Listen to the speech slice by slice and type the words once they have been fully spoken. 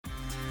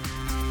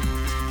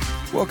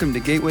Welcome to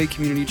Gateway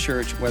Community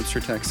Church,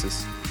 Webster,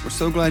 Texas. We're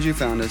so glad you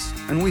found us,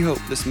 and we hope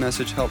this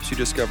message helps you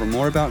discover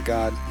more about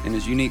God and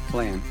His unique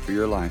plan for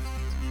your life.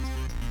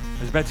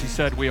 As Betsy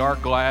said, we are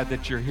glad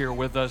that you're here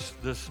with us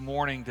this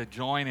morning to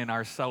join in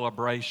our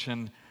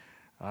celebration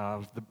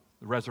of the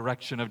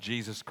resurrection of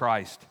Jesus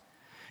Christ.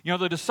 You know,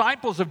 the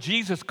disciples of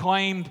Jesus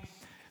claimed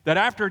that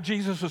after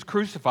Jesus was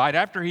crucified,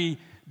 after He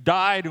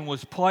died and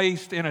was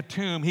placed in a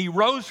tomb, He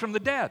rose from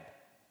the dead.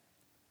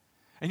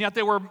 And yet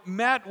they were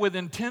met with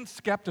intense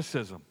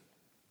skepticism.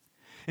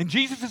 In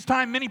Jesus'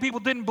 time, many people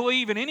didn't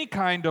believe in any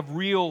kind of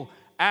real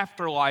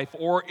afterlife,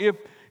 or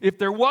if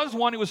there was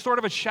one, it was sort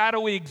of a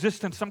shadowy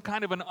existence, some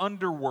kind of an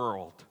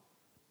underworld.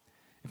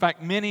 In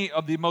fact, many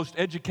of the most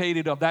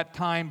educated of that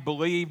time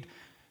believed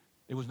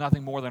it was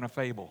nothing more than a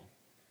fable.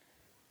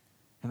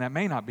 And that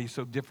may not be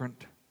so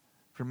different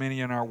for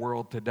many in our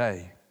world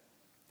today.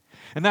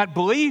 And that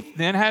belief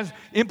then has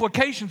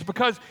implications,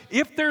 because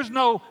if there's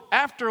no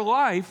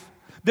afterlife,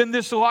 then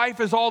this life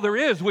is all there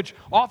is, which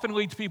often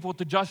leads people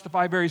to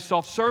justify very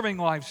self-serving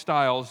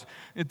lifestyles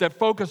that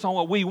focus on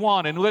what we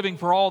want and living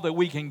for all that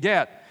we can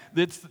get.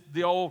 It's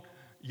the old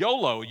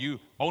YOLO, you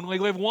only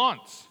live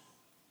once,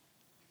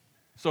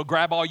 so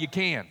grab all you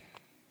can.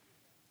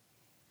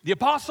 The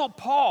Apostle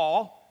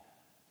Paul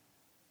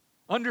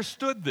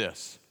understood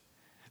this,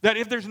 that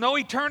if there's no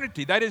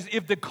eternity, that is,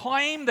 if the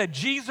claim that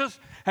Jesus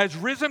has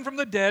risen from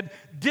the dead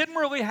didn't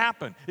really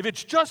happen, if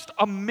it's just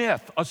a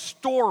myth, a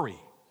story,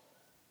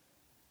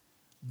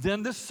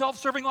 then this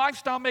self-serving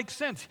lifestyle makes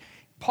sense.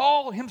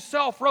 Paul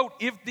himself wrote,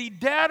 if the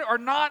dead are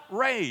not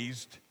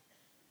raised,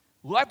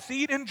 let's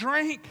eat and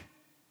drink,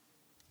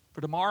 for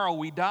tomorrow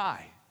we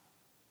die.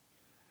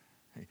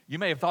 You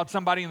may have thought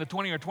somebody in the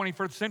 20th or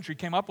 21st century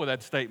came up with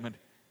that statement,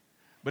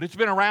 but it's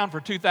been around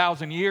for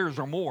 2,000 years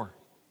or more.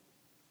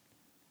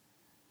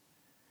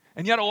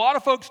 And yet a lot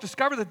of folks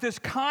discover that this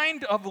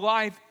kind of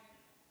life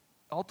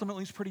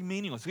ultimately is pretty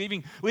meaningless,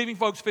 leaving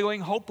folks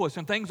feeling hopeless,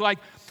 and things like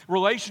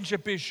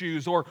relationship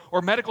issues or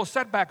medical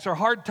setbacks or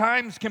hard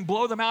times can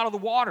blow them out of the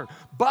water.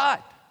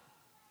 But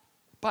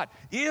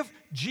if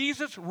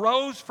Jesus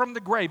rose from the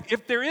grave,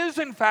 if there is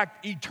in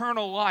fact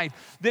eternal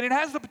life, then it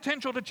has the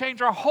potential to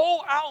change our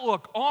whole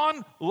outlook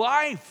on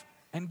life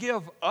and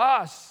give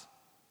us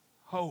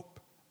hope,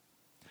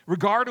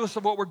 regardless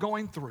of what we're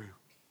going through.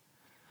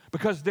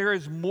 Because there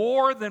is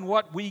more than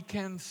what we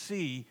can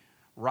see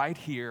right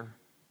here,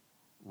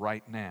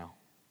 right now.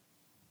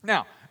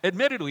 Now,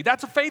 admittedly,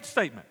 that's a faith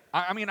statement.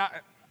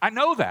 I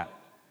know that.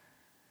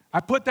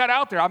 I put that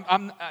out there.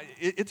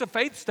 It's a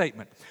faith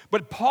statement.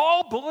 But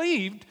Paul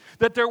believed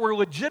that there were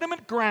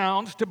legitimate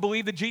grounds to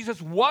believe that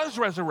Jesus was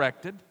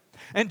resurrected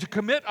and to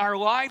commit our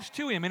lives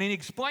to Him. And he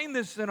explained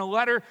this in a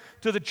letter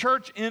to the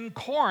church in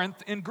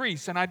Corinth in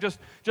Greece. And I just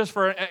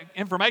for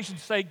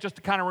information's sake, just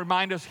to kind of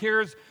remind us,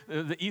 here's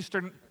the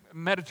Eastern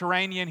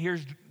Mediterranean,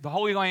 here's the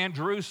Holy Land,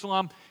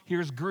 Jerusalem,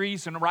 here's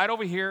Greece, and right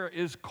over here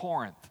is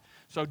Corinth.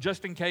 So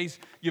just in case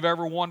you've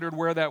ever wondered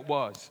where that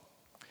was.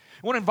 I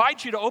want to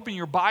invite you to open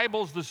your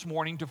Bibles this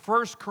morning to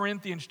 1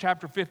 Corinthians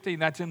chapter 15.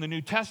 That's in the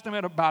New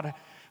Testament, about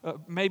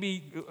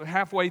maybe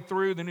halfway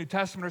through the New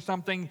Testament or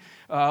something,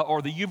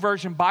 or the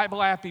YouVersion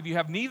Bible app. If you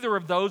have neither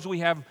of those, we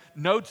have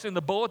notes in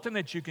the bulletin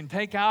that you can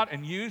take out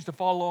and use to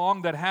follow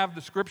along that have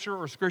the scripture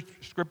or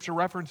scripture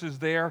references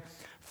there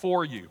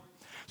for you.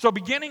 So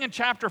beginning in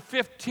chapter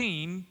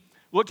 15,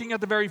 looking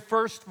at the very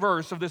first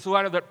verse of this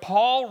letter that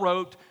Paul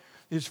wrote,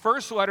 his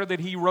first letter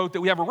that he wrote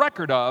that we have a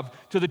record of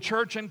to the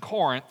church in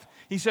Corinth,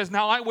 he says,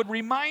 "Now I would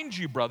remind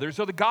you, brothers,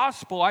 of the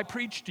gospel I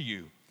preached to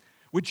you,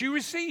 which you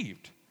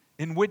received,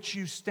 in which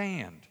you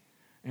stand,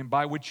 and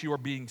by which you are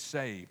being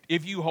saved,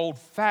 if you hold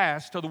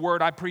fast to the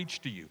word I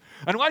preached to you,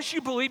 unless you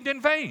believed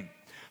in vain.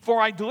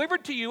 For I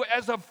delivered to you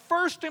as of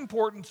first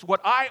importance what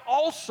I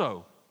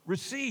also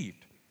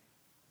received."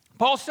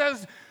 Paul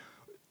says,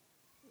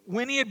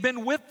 when he had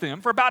been with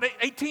them for about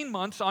 18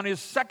 months on his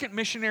second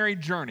missionary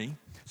journey,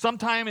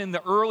 sometime in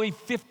the early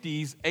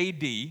 50s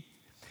AD,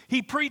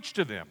 he preached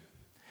to them.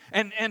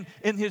 And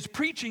in his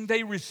preaching,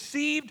 they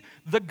received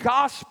the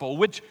gospel,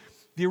 which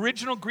the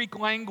original Greek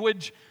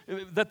language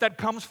that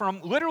comes from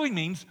literally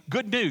means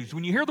good news.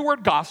 When you hear the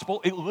word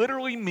gospel, it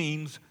literally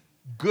means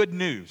good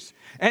news.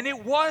 And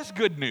it was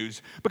good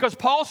news, because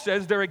Paul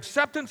says their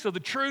acceptance of the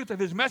truth of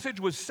his message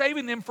was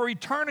saving them for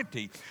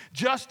eternity,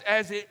 just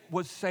as it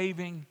was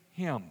saving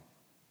him.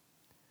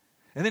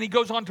 And then he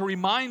goes on to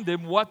remind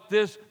them what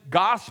this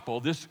gospel,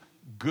 this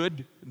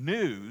good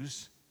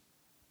news,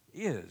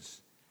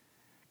 is.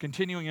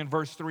 Continuing in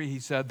verse 3, he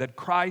said that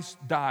Christ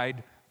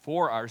died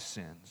for our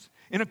sins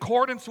in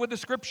accordance with the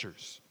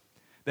Scriptures,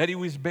 that He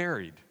was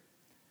buried,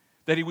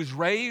 that He was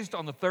raised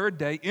on the third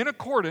day in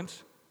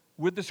accordance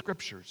with the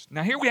Scriptures.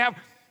 Now here we have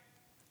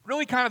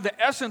really kind of the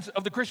essence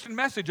of the Christian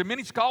message, and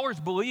many scholars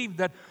believe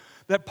that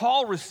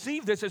Paul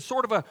received this as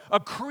sort of a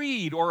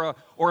creed or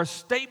a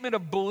statement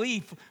of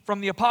belief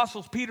from the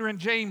apostles Peter and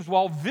James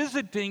while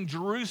visiting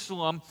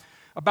Jerusalem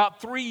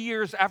about 3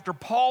 years after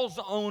Paul's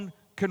own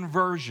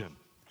conversion.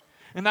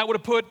 And that would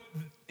have put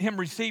him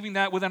receiving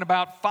that within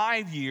about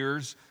 5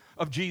 years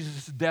of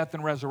Jesus' death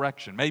and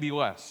resurrection, maybe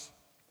less.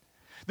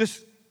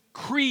 This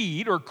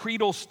creed or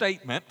creedal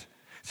statement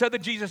said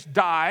that Jesus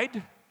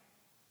died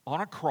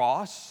on a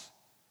cross,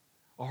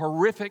 a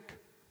horrific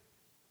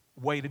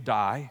way to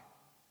die,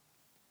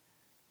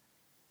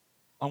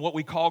 on what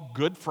we call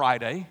Good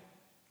Friday,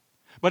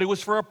 but it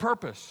was for a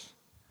purpose,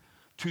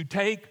 to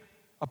take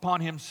upon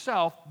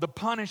himself the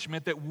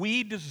punishment that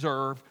we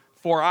deserve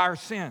for our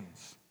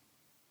sins.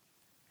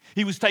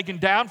 He was taken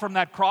down from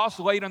that cross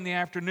late in the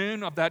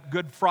afternoon of that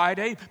Good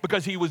Friday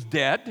because he was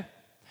dead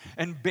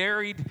and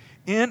buried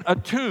in a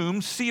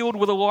tomb sealed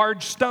with a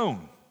large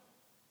stone.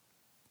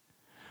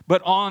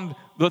 But on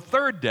the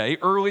third day,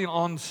 early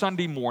on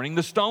Sunday morning,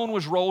 the stone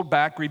was rolled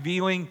back,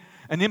 revealing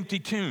an empty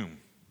tomb,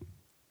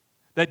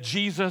 that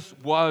Jesus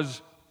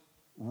was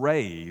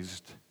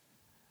raised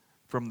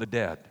from the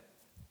dead.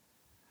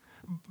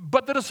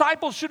 But the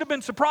disciples should have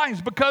been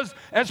surprised because,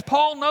 as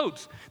Paul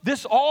notes,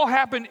 this all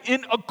happened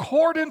in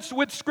accordance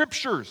with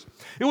Scriptures.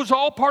 It was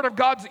all part of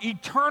God's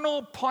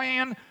eternal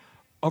plan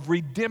of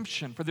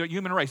redemption for the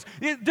human race.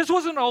 This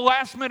wasn't a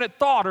last-minute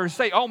thought or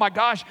say, oh my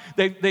gosh,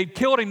 they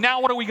killed him,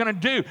 now what are we going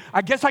to do?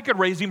 I guess I could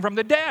raise him from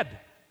the dead.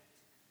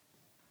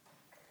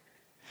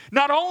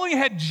 Not only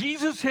had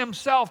Jesus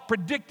himself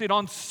predicted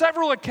on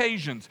several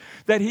occasions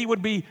that he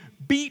would be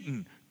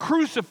beaten,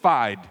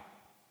 crucified,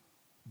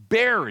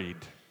 buried,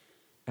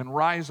 and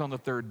rise on the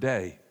third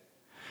day,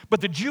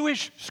 but the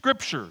Jewish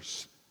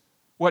Scriptures,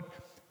 what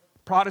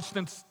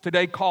Protestants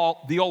today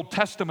call the Old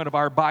Testament of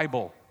our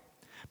Bible,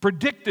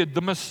 predicted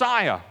the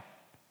Messiah,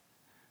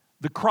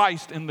 the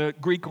Christ in the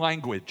Greek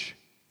language,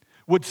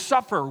 would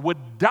suffer,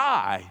 would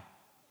die,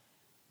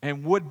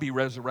 and would be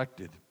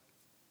resurrected.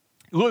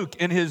 Luke,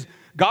 in his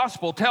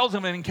gospel, tells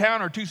of an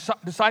encounter two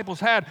disciples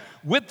had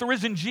with the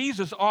risen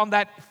Jesus on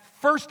that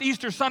first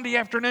Easter Sunday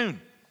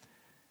afternoon.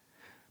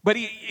 But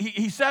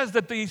he says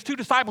that these two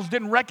disciples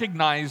didn't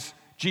recognize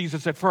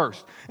Jesus at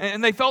first.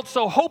 And they felt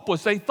so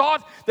hopeless. They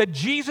thought that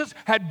Jesus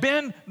had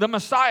been the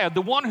Messiah,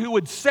 the one who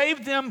would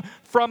save them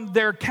from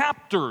their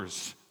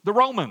captors, the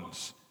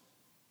Romans.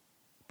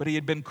 But he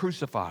had been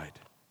crucified.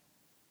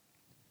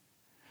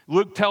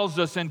 Luke tells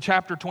us in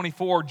chapter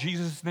 24,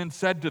 Jesus then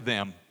said to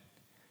them,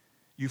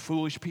 "You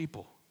foolish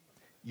people,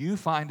 you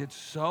find it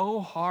so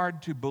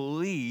hard to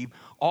believe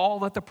all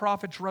that the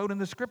prophets wrote in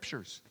the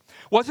Scriptures.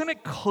 Wasn't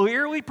it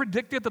clearly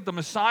predicted that the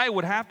Messiah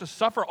would have to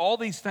suffer all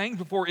these things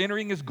before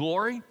entering his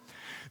glory?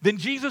 Then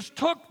Jesus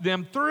took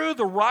them through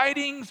the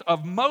writings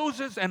of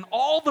Moses and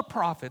all the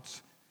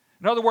prophets,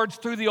 in other words,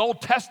 through the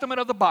Old Testament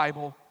of the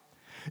Bible,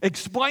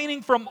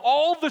 explaining from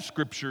all the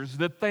Scriptures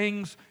the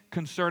things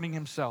concerning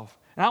himself."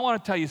 And I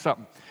want to tell you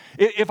something.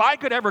 If I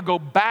could ever go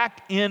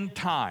back in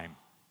time,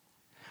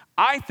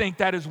 I think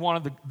that is one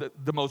of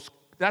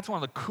that's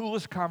one of the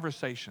coolest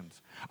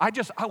conversations. I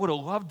would have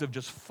loved to have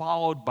just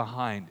followed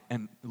behind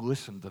and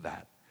listened to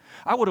that.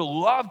 I would have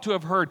loved to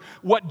have heard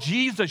what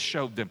Jesus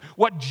showed them,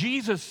 what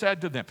Jesus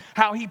said to them,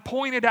 how he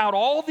pointed out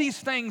all these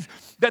things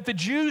that the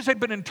Jews had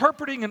been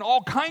interpreting in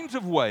all kinds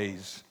of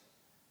ways,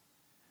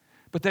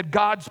 but that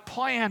God's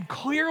plan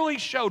clearly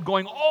showed,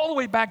 going all the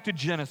way back to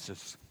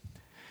Genesis,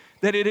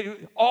 that it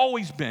had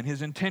always been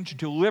his intention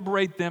to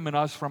liberate them and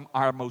us from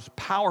our most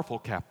powerful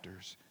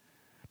captors.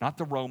 Not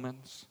the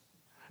Romans,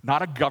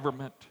 not a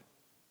government,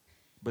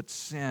 but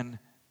sin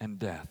and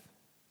death.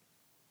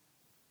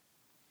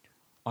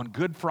 On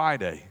Good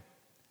Friday,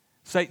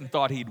 Satan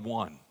thought he'd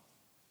won.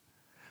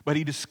 But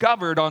he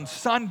discovered on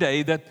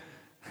Sunday that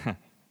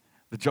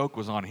the joke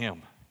was on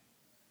him.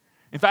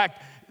 In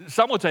fact,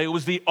 some would say it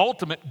was the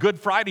ultimate Good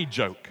Friday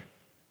joke.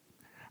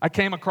 I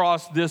came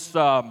across this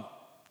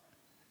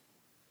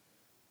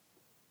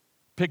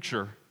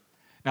picture.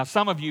 Now,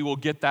 some of you will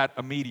get that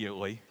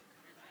immediately.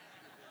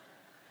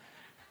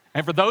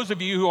 And for those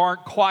of you who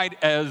aren't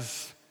quite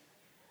as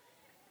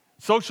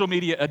social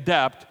media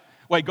adept,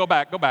 wait, go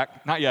back,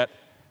 not yet.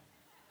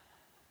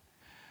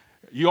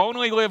 You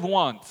only live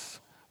once.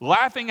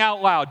 Laughing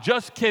out loud,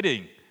 just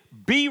kidding.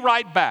 Be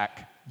right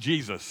back,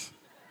 Jesus.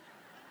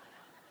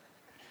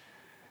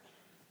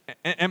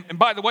 And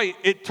by the way,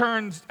 it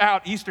turns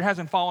out Easter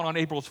hasn't fallen on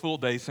April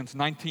Fool's Day since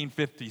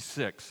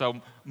 1956,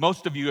 so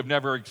most of you have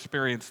never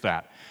experienced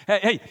that.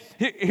 Hey,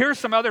 here's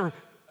some other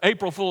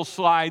April Fool's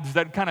slides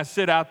that kind of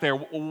sit out there.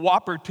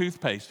 Whopper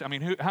toothpaste. I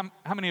mean,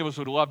 how many of us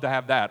would love to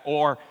have that?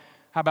 Or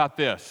how about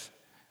this?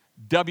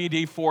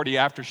 WD-40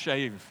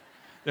 aftershave.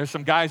 There's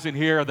some guys in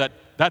here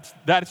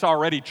that's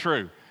already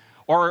true.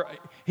 Or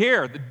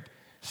here, the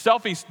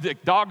selfie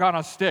stick, dog on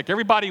a stick.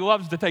 Everybody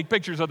loves to take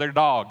pictures of their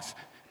dogs.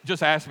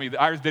 Just ask me.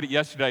 Ours did it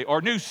yesterday.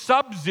 Or new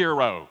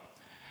Sub-Zero.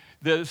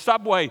 The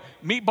Subway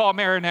meatball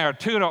marinara,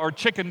 tuna, or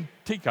chicken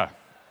tikka.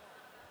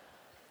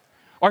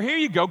 Or here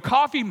you go,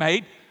 Coffee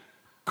Mate.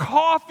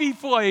 Coffee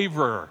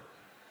flavor.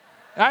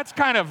 That's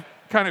kind of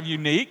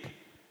unique.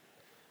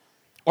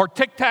 Or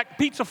Tic Tac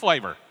pizza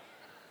flavor.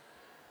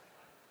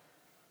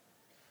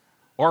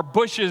 Or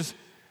Bush's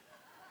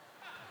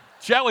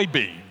jelly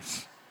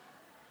beans.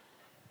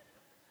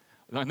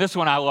 And this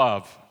one I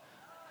love.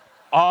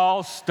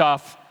 All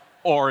stuff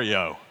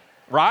Oreo,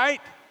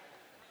 right?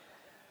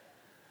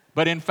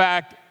 But in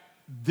fact,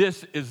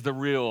 this is the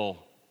real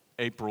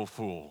April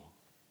Fool.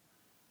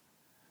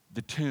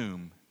 The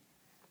tomb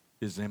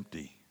is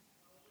empty.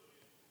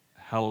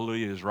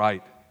 Hallelujah is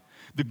right.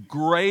 The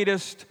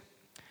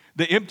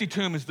empty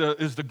tomb is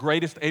the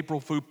greatest April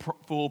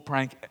Fool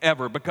prank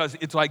ever, because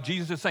it's like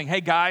Jesus is saying,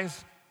 hey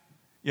guys,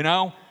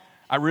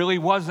 I really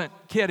wasn't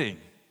kidding.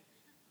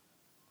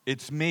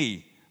 It's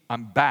me.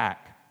 I'm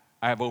back.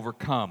 I have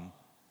overcome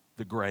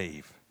the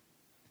grave.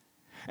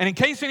 And in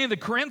case any of the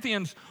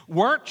Corinthians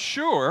weren't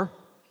sure,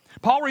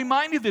 Paul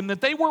reminded them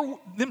that they were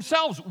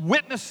themselves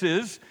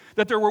witnesses,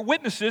 that there were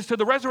witnesses to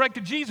the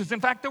resurrected Jesus. In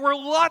fact, there were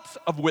lots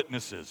of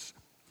witnesses.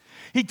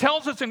 He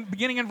tells us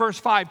beginning in verse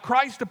 5,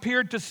 Christ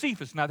appeared to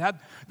Cephas. Now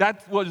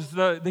that was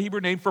the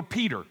Hebrew name for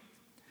Peter.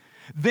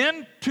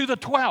 Then to the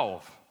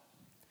 12.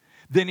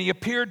 Then he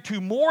appeared to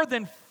more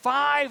than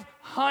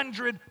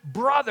 500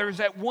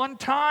 brothers at one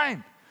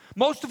time,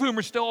 most of whom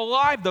are still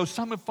alive, though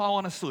some have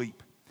fallen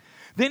asleep.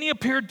 Then he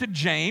appeared to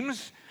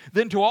James,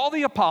 then to all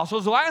the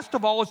apostles. Last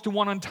of all, as to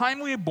one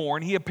untimely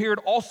born, he appeared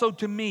also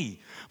to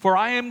me. For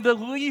I am the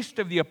least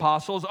of the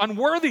apostles,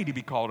 unworthy to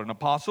be called an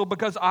apostle,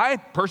 because I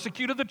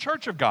persecuted the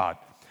church of God.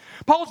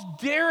 Paul's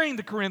daring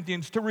the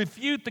Corinthians to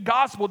refute the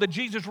gospel that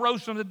Jesus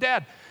rose from the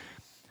dead.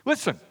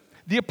 Listen,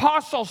 the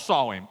apostles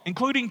saw him,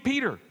 including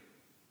Peter.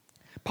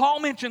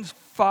 Paul mentions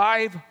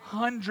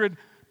 500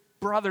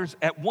 brothers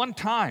at one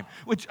time,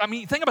 which,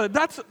 think about it,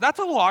 that's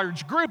a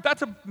large group.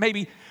 That's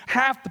maybe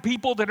half the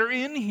people that are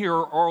in here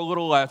or a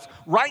little less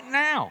right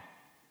now.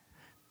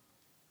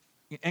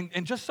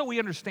 And just so we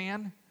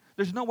understand,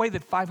 there's no way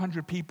that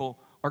 500 people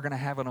are going to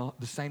have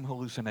the same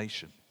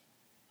hallucination.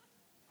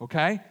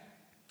 Okay?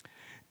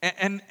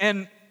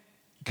 And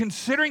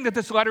considering that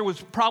this letter was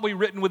probably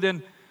written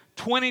within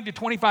 20 to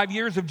 25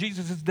 years of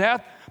Jesus'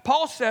 death,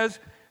 Paul says,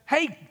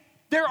 hey,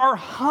 there are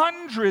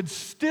hundreds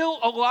still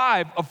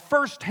alive of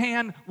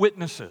firsthand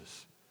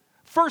witnesses.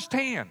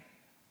 Firsthand.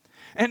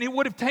 And it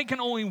would have taken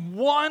only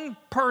one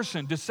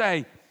person to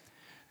say,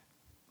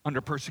 under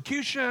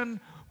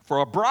persecution, for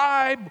a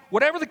bribe,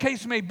 whatever the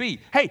case may be,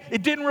 hey,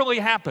 it didn't really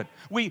happen.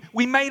 We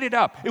made it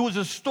up. It was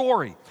a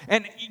story.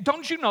 And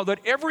don't you know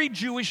that every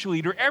Jewish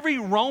leader, every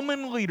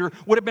Roman leader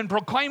would have been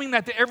proclaiming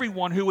that to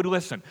everyone who would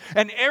listen.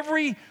 And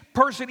every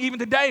person, even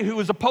today, who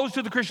is opposed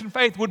to the Christian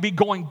faith would be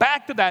going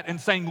back to that and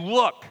saying,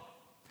 look,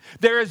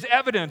 there is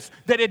evidence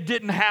that it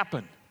didn't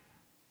happen.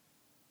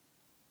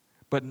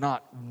 But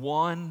not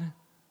one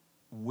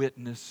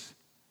witness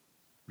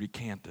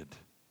recanted.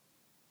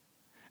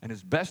 And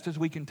as best as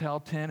we can tell,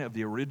 10 of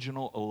the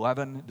original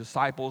 11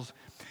 disciples,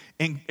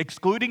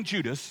 excluding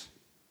Judas,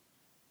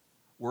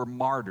 were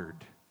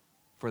martyred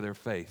for their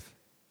faith.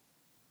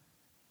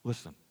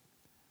 Listen,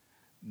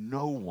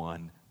 no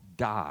one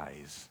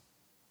dies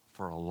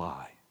for a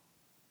lie.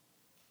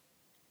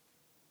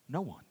 No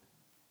one.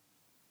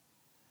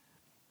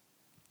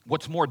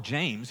 What's more,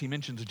 James, he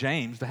mentions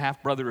James, the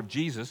half-brother of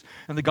Jesus,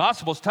 and the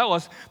Gospels tell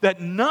us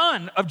that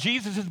none of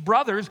Jesus'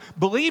 brothers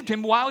believed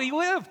him while he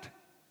lived.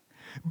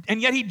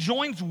 And yet he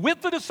joins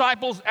with the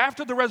disciples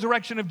after the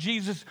resurrection of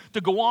Jesus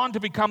to go on to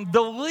become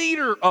the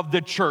leader of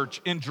the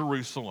church in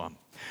Jerusalem.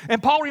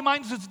 And Paul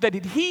reminds us that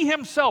he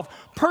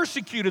himself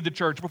persecuted the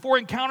church before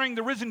encountering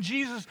the risen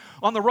Jesus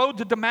on the road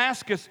to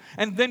Damascus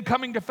and then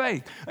coming to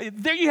faith.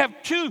 There you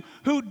have two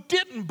who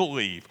didn't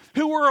believe,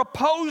 who were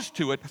opposed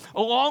to it,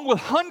 along with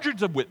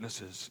hundreds of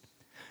witnesses.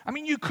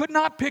 You could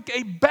not pick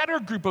a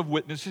better group of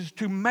witnesses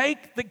to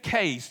make the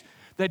case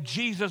that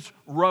Jesus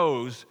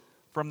rose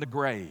from the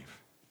grave.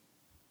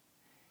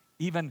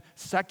 Even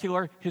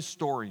secular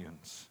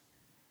historians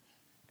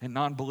and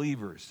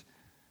non-believers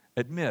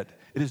admit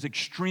it is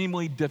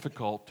extremely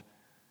difficult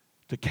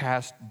to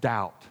cast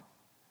doubt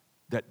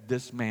that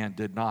this man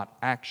did not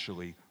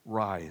actually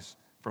rise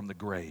from the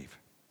grave.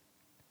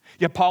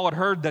 Yet Paul had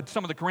heard that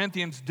some of the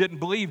Corinthians didn't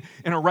believe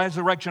in a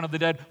resurrection of the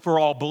dead for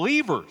all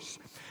believers.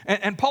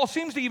 And Paul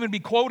seems to even be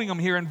quoting him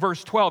here in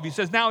verse 12. He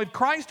says, now if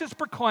Christ is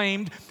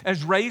proclaimed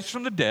as raised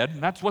from the dead,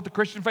 and that's what the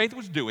Christian faith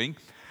was doing,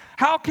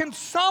 how can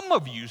some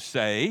of you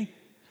say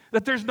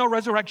that there's no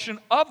resurrection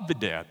of the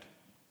dead?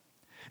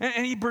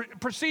 And he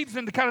proceeds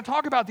then to kind of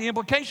talk about the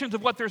implications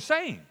of what they're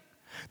saying.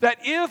 That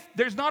if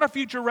there's not a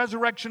future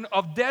resurrection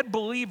of dead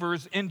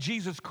believers in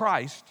Jesus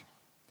Christ,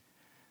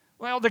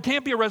 well, there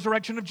can't be a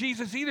resurrection of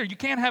Jesus either. You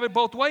can't have it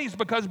both ways,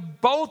 because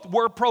both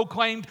were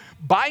proclaimed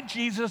by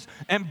Jesus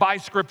and by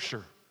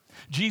Scripture.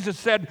 Jesus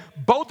said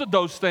both of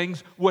those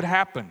things would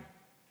happen.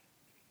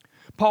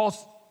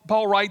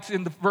 Paul writes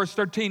in verse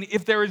 13,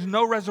 if there is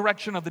no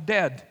resurrection of the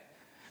dead,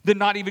 then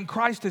not even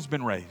Christ has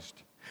been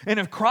raised. And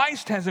if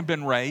Christ hasn't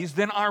been raised,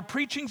 then our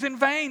preaching's in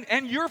vain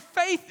and your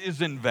faith is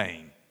in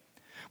vain.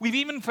 We're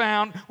even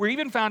found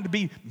to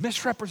be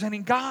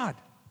misrepresenting God,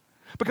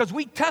 because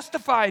we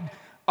testified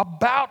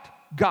about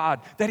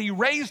God that he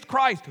raised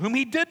Christ, whom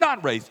he did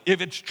not raise,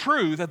 if it's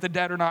true that the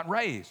dead are not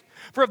raised.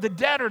 For if the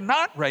dead are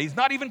not raised,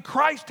 not even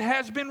Christ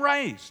has been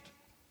raised.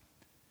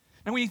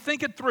 And when you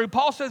think it through,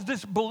 Paul says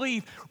this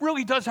belief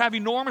really does have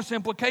enormous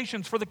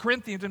implications for the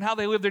Corinthians and how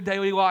they live their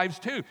daily lives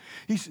too.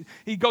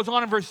 He goes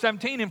on in verse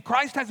 17, if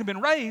Christ hasn't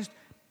been raised,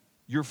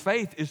 your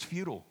faith is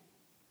futile,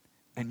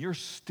 and you're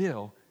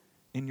still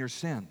in your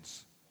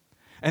sins.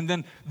 And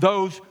then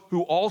those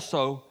who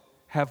also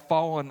have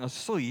fallen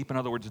asleep, in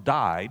other words,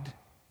 died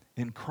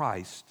in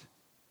Christ,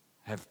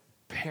 have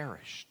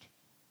perished.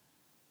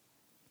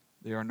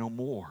 They are no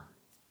more.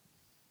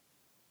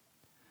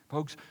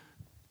 Folks,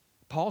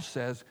 Paul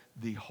says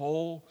the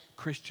whole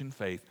Christian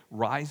faith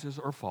rises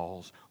or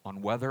falls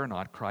on whether or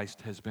not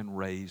Christ has been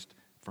raised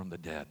from the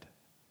dead.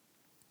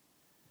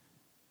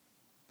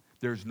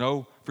 There's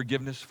no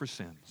forgiveness for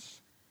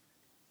sins.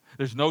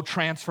 There's no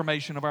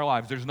transformation of our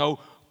lives. There's no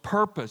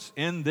purpose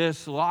in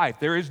this life.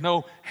 There is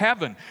no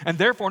heaven, and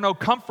therefore no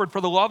comfort for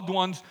the loved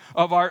ones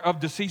of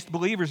deceased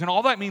believers. And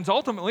all that means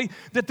ultimately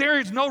that there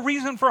is no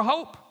reason for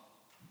hope.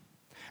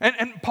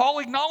 And Paul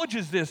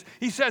acknowledges this.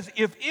 He says,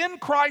 if in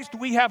Christ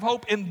we have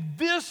hope in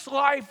this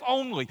life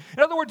only.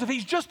 In other words, if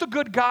he's just a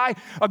good guy,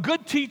 a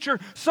good teacher,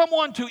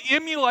 someone to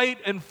emulate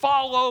and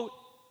follow,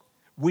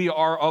 we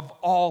are of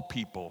all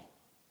people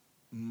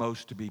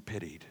most to be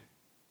pitied.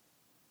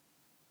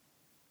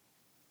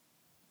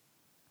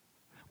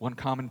 One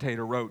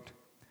commentator wrote,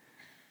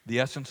 the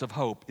essence of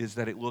hope is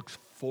that it looks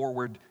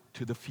forward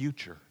to the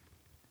future.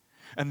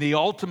 And the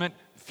ultimate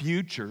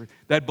future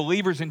that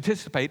believers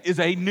anticipate is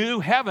a new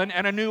heaven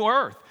and a new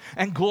earth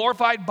and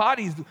glorified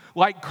bodies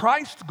like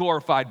Christ's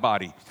glorified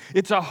body.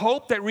 It's a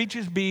hope that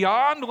reaches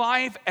beyond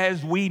life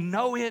as we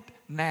know it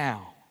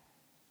now.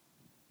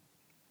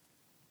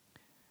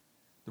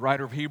 The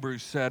writer of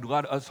Hebrews said,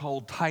 let us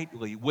hold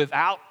tightly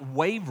without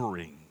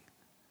wavering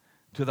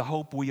to the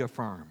hope we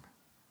affirm.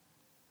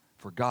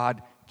 For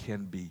God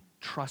can be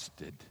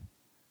trusted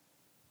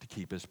to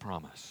keep his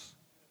promise.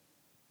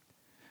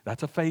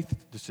 That's a faith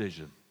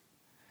decision.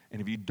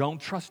 And if you don't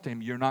trust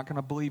him, you're not going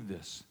to believe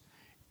this.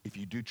 If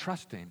you do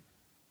trust him,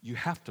 you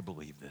have to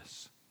believe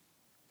this.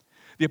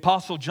 The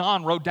Apostle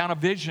John wrote down a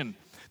vision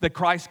that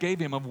Christ gave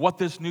him of what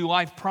this new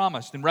life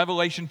promised in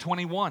Revelation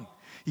 21.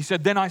 He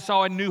said, then I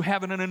saw a new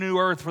heaven and a new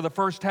earth, for the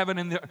first heaven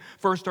and the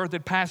first earth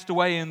had passed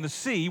away, and the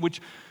sea, which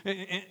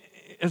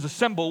as a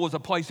symbol was a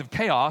place of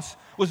chaos,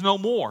 was no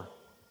more.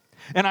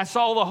 And I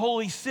saw the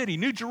holy city,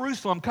 New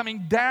Jerusalem,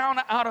 coming down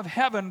out of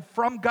heaven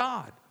from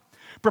God,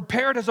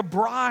 prepared as a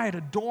bride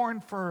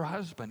adorned for her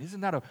husband.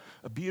 Isn't that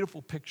a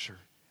beautiful picture?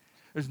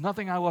 There's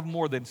nothing I love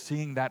more than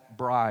seeing that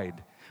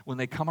bride when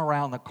they come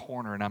around the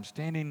corner and I'm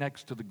standing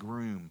next to the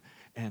groom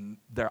and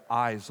their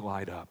eyes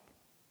light up.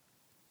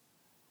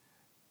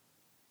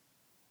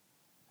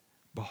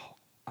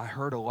 I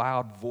heard a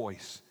loud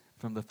voice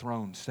from the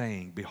throne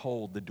saying,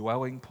 behold, the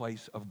dwelling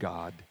place of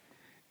God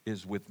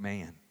is with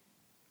man.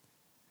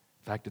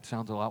 In fact, it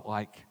sounds a lot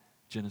like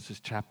Genesis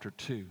chapter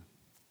 2.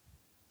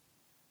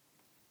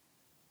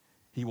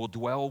 He will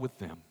dwell with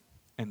them,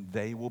 and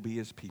they will be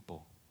his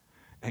people.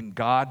 And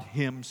God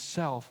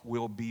himself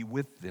will be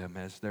with them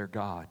as their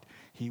God.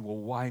 He will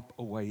wipe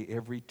away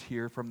every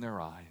tear from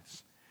their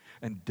eyes,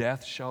 and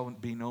death shall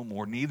be no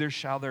more. Neither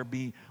shall there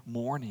be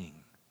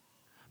mourning,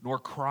 nor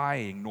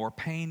crying, nor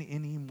pain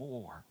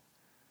anymore.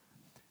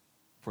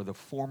 For the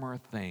former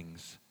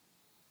things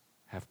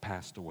have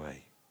passed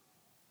away.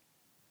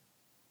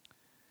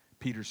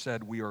 Peter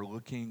said, we are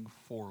looking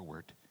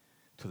forward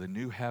to the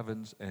new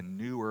heavens and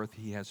new earth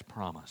he has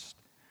promised,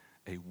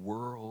 a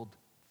world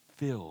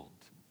filled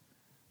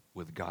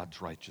with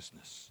God's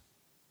righteousness.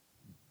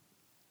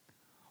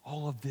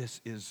 All of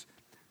this is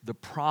the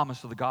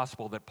promise of the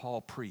gospel that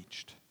Paul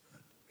preached,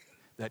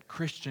 that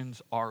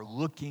Christians are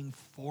looking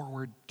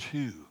forward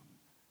to.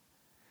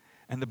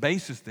 And the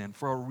basis then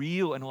for a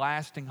real and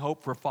lasting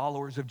hope for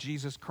followers of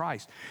Jesus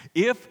Christ.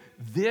 If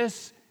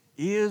this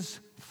is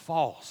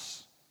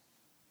false,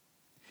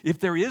 if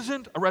there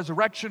isn't a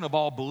resurrection of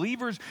all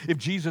believers, if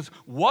Jesus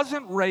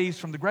wasn't raised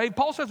from the grave,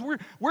 Paul says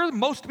we're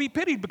most to be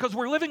pitied because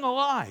we're living a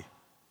lie.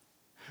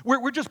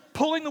 We're just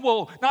pulling the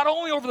wool not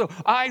only over the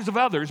eyes of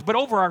others, but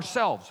over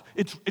ourselves.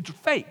 It's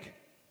fake.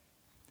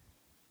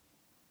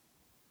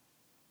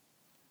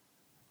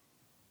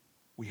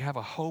 We have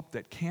a hope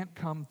that can't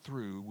come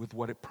through with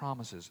what it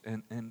promises.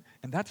 And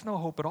that's no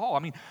hope at all. I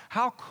mean,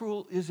 how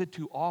cruel is it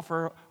to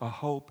offer a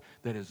hope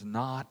that is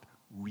not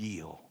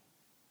real?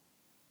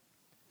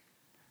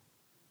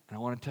 And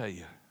I want to tell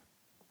you,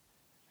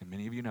 and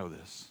many of you know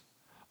this,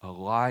 a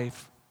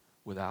life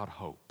without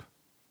hope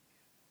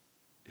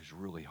is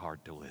really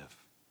hard to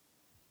live.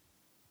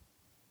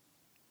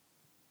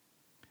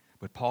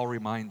 But Paul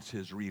reminds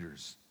his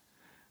readers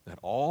that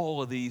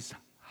all of these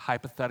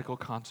hypothetical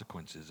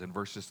consequences in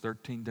verses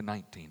 13 to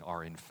 19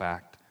 are in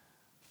fact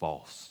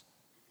false.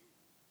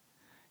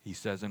 He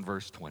says in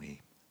verse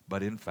 20,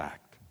 but in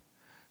fact,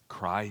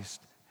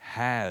 Christ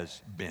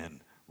has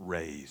been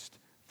raised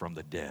from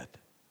the dead,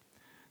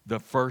 the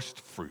first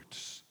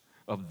fruits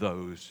of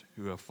those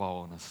who have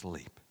fallen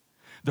asleep,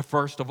 the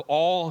first of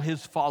all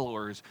his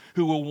followers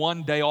who will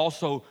one day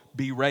also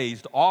be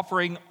raised,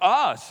 offering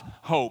us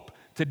hope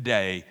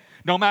today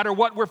No matter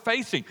what we're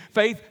facing,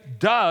 faith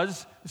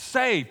does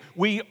save.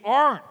 We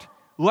aren't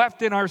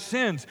left in our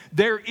sins.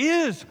 There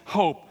is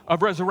hope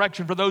of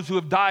resurrection for those who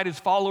have died as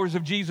followers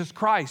of Jesus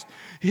Christ.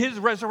 His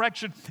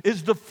resurrection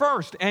is the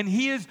first, and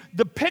He is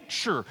the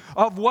picture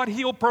of what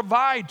He'll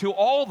provide to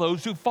all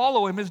those who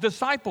follow Him as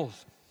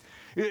disciples.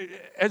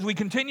 As we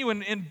continue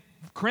in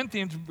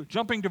Corinthians,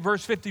 jumping to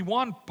verse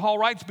 51, Paul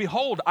writes,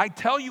 "Behold, I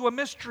tell you a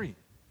mystery.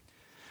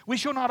 We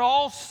shall not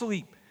all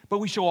sleep, but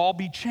we shall all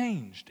be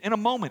changed in a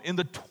moment, in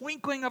the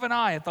twinkling of an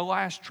eye at the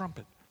last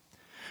trumpet.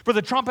 For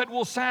the trumpet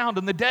will sound,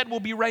 and the dead will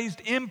be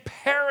raised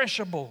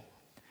imperishable,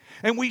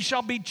 and we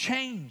shall be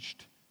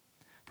changed.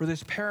 For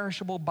this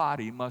perishable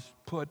body must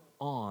put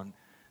on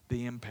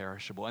the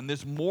imperishable, and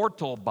this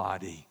mortal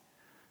body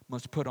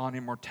must put on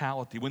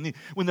immortality.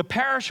 When the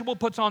perishable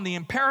puts on the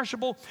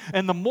imperishable,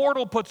 and the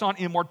mortal puts on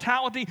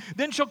immortality,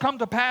 then shall come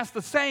to pass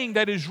the saying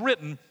that is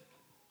written,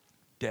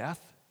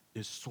 death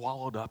is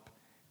swallowed up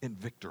in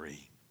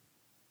victory."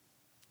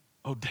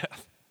 Oh,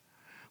 death,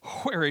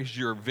 where is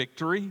your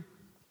victory?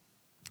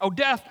 Oh,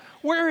 death,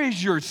 where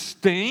is your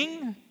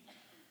sting?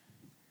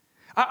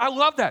 I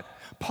love that.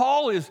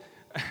 Paul is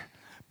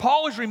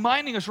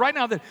reminding us right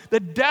now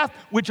that death,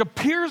 which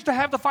appears to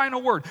have the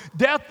final word,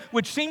 death,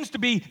 which seems to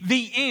be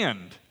the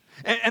end,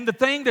 and the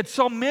thing that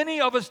so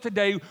many of us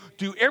today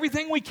do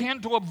everything we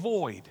can to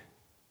avoid,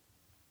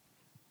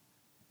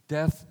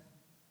 death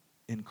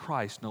in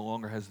Christ no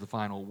longer has the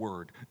final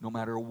word, no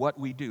matter what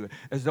we do.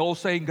 As the old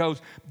saying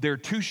goes, there are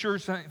two sure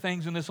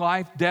things in this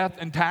life, death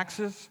and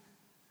taxes.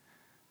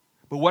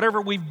 But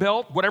whatever we've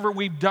built, whatever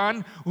we've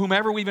done,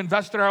 whomever we've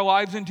invested our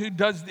lives into,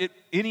 does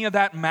any of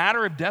that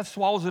matter if death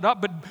swallows it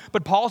up?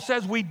 But Paul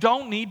says we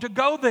don't need to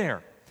go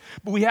there.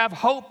 But we have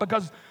hope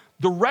because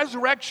the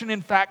resurrection,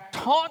 in fact,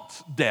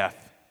 taunts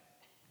death.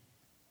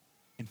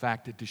 In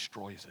fact, it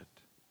destroys it.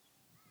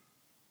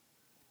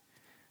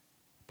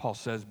 Paul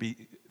says,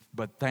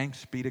 but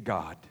thanks be to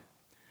God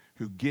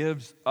who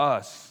gives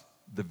us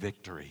the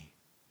victory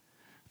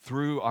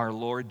through our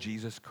Lord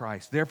Jesus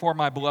Christ. Therefore,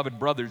 my beloved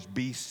brothers,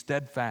 be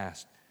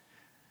steadfast,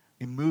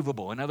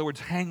 immovable. In other words,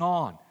 hang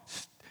on,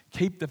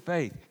 keep the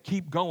faith,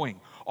 keep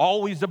going,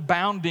 always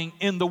abounding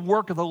in the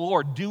work of the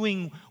Lord,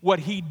 doing what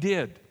He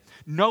did,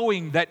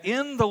 knowing that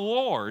in the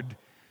Lord,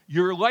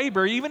 your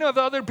labor, even if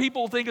other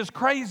people think it's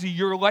crazy,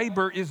 your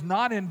labor is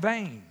not in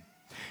vain.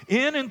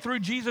 In and through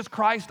Jesus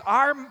Christ,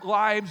 our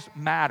lives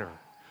matter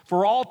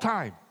for all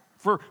time,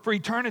 for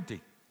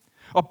eternity.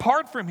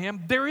 Apart from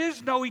Him, there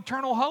is no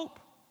eternal hope.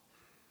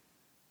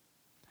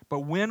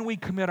 But when we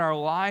commit our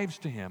lives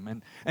to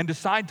Him and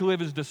decide to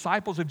live as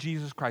disciples of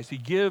Jesus Christ, He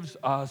gives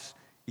us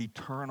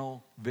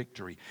eternal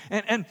victory.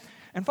 And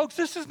folks,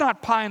 this is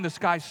not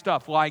pie-in-the-sky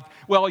stuff like,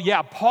 well,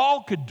 yeah,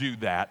 Paul could do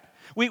that.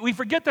 We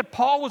forget that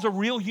Paul was a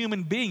real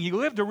human being. He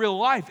lived a real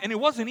life, and it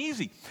wasn't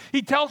easy.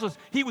 He tells us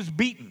he was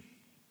beaten.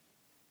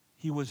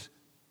 He was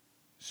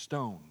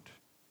stoned.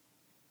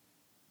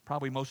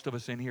 Probably most of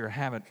us in here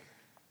haven't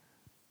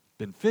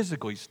been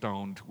physically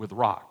stoned with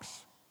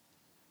rocks.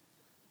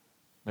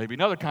 Maybe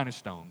another kind of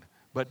stoned,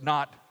 but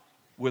not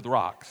with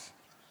rocks.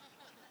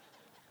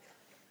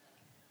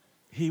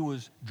 He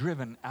was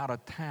driven out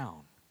of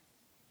town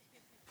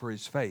for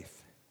his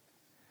faith.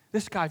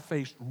 This guy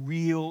faced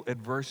real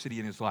adversity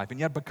in his life, and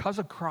yet because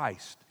of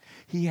Christ,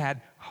 he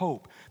had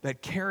hope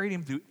that carried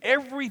him through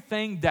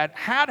everything that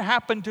had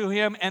happened to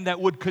him and that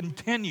would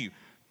continue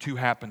to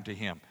happen to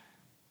him.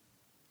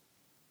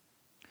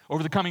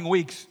 Over the coming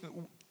weeks,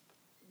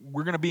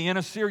 we're going to be in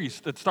a series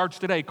that starts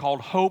today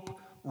called Hope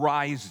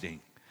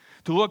Rising,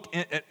 to look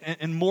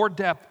in more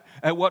depth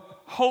at what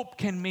hope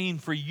can mean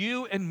for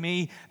you and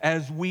me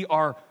as we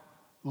are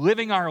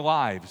living our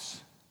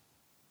lives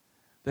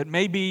that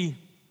may be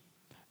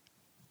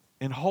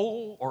in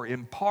whole or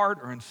in part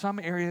or in some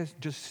areas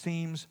just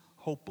seems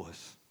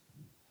hopeless.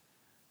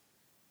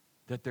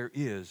 That there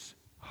is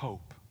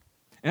hope.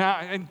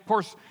 And of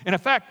course, in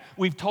effect,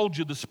 we've told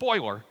you the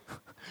spoiler.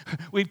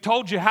 We've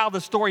told you how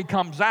the story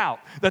comes out,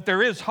 that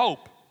there is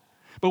hope.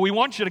 But we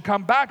want you to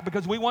come back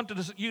because we want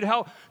you to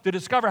help to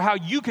discover how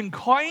you can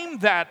claim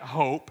that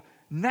hope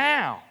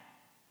now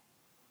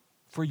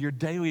for your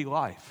daily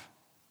life,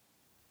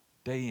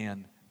 day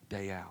in,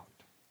 day out.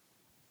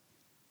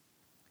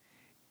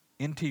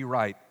 N.T.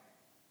 Wright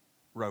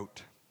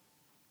wrote,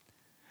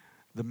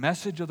 "The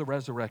message of the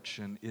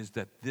resurrection is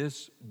that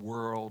this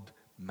world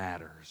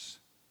matters.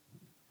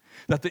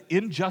 That the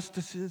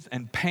injustices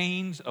and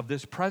pains of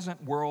this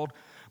present world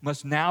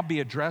must now be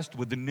addressed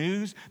with the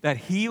news that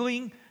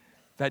healing,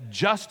 that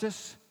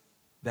justice,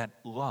 that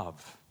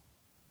love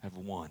have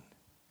won.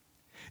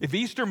 If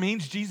Easter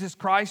means Jesus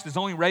Christ is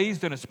only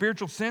raised in a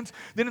spiritual sense,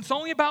 then it's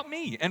only about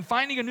me and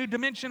finding a new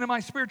dimension in my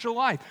spiritual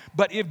life.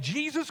 But if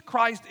Jesus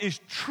Christ is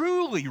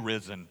truly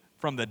risen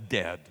from the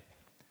dead,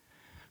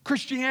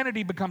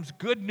 Christianity becomes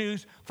good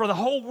news for the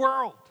whole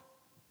world.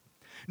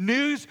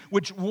 News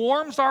which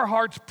warms our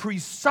hearts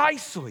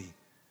precisely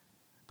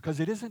because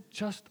it isn't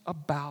just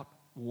about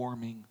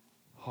warming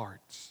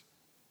hearts.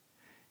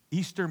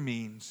 Easter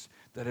means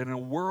that in a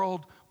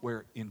world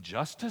where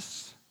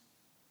injustice,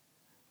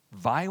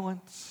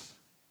 violence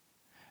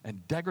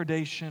and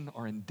degradation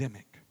are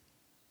endemic,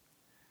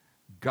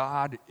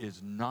 God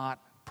is not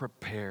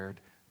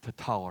prepared to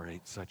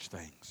tolerate such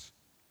things.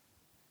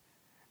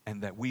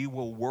 And that we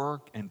will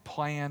work and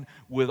plan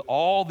with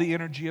all the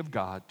energy of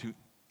God to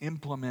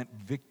implement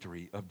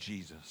victory of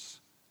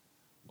Jesus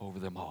over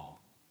them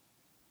all.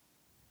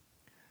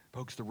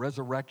 Folks, the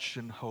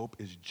resurrection hope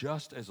is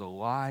just as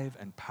alive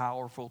and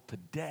powerful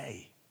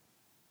today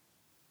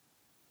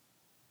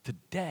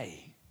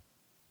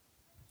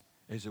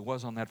as it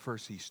was on that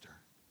first Easter.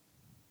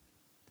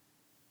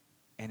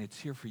 And it's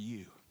here for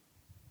you,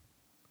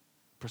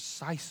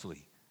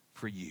 precisely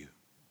for you.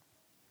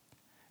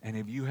 And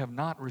if you have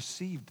not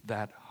received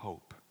that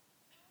hope,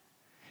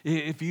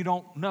 if you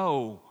don't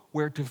know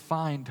where to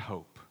find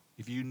hope,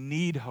 if you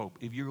need hope,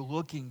 if you're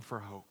looking for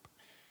hope,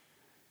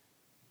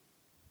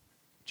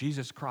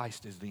 Jesus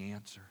Christ is the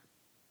answer.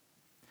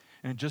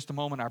 And in just a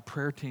moment, our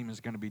prayer team is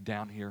going to be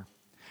down here.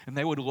 And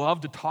they would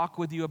love to talk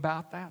with you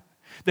about that.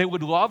 They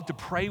would love to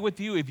pray with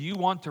you if you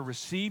want to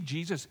receive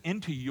Jesus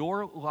into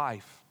your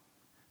life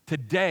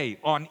today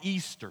on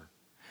Easter.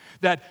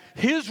 That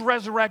His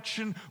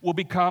resurrection will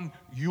become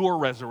your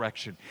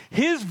resurrection.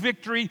 His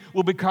victory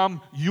will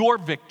become your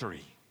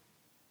victory.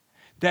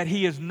 That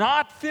He is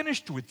not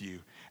finished with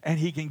you, and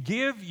He can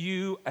give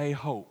you a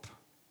hope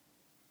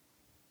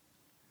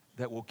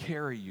that will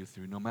carry you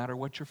through no matter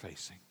what you're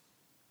facing.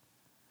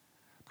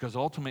 Because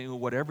ultimately,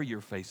 whatever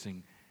you're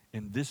facing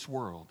in this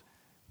world,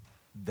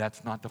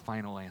 that's not the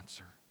final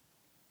answer.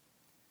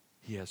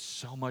 He has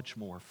so much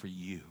more for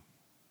you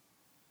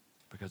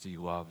because He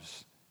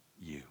loves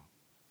you.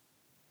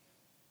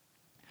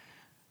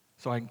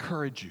 So I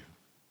encourage you,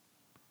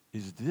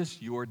 is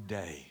this your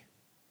day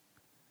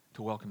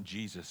to welcome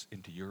Jesus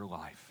into your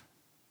life?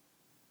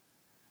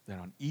 That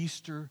on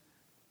Easter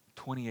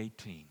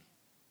 2018,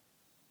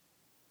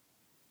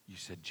 you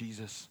said,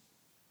 Jesus,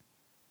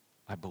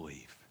 I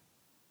believe.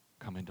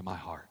 Come into my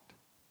heart.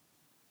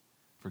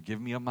 Forgive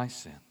me of my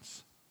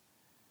sins.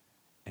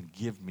 And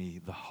give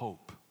me the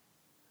hope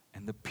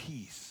and the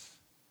peace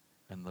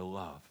and the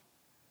love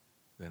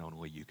that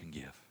only you can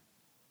give.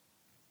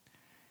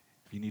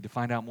 If you need to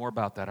find out more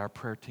about that, our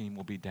prayer team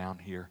will be down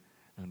here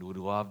and would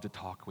love to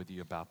talk with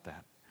you about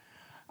that.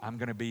 I'm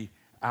going to be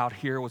out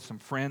here with some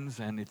friends,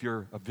 and if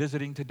you're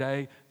visiting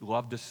today,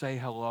 love to say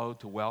hello,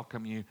 to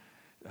welcome you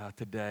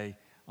today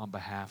on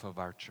behalf of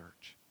our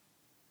church.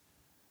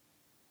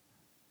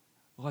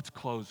 Let's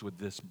close with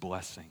this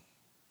blessing.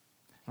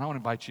 And I want to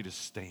invite you to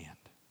stand.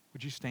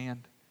 Would you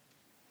stand?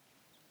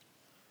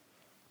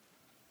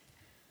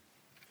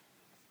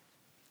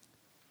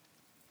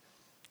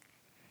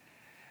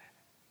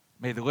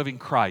 May the living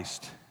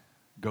Christ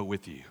go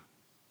with you.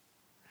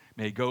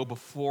 May He go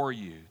before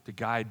you to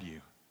guide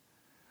you,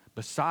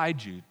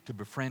 beside you to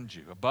befriend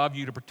you, above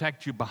you to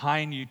protect you,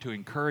 behind you to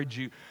encourage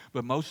you,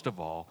 but most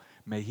of all,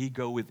 may He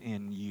go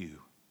within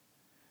you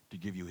to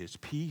give you His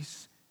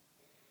peace,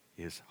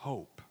 His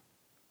hope,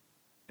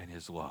 and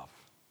His love,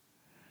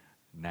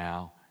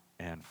 now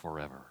and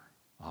forever.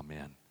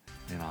 Amen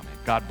and amen.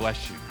 God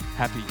bless you.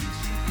 Happy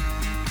Easter.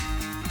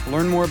 To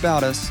learn more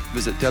about us,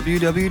 visit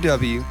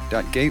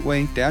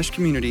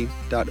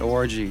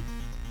www.gateway-community.org.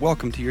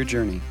 Welcome to your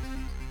journey.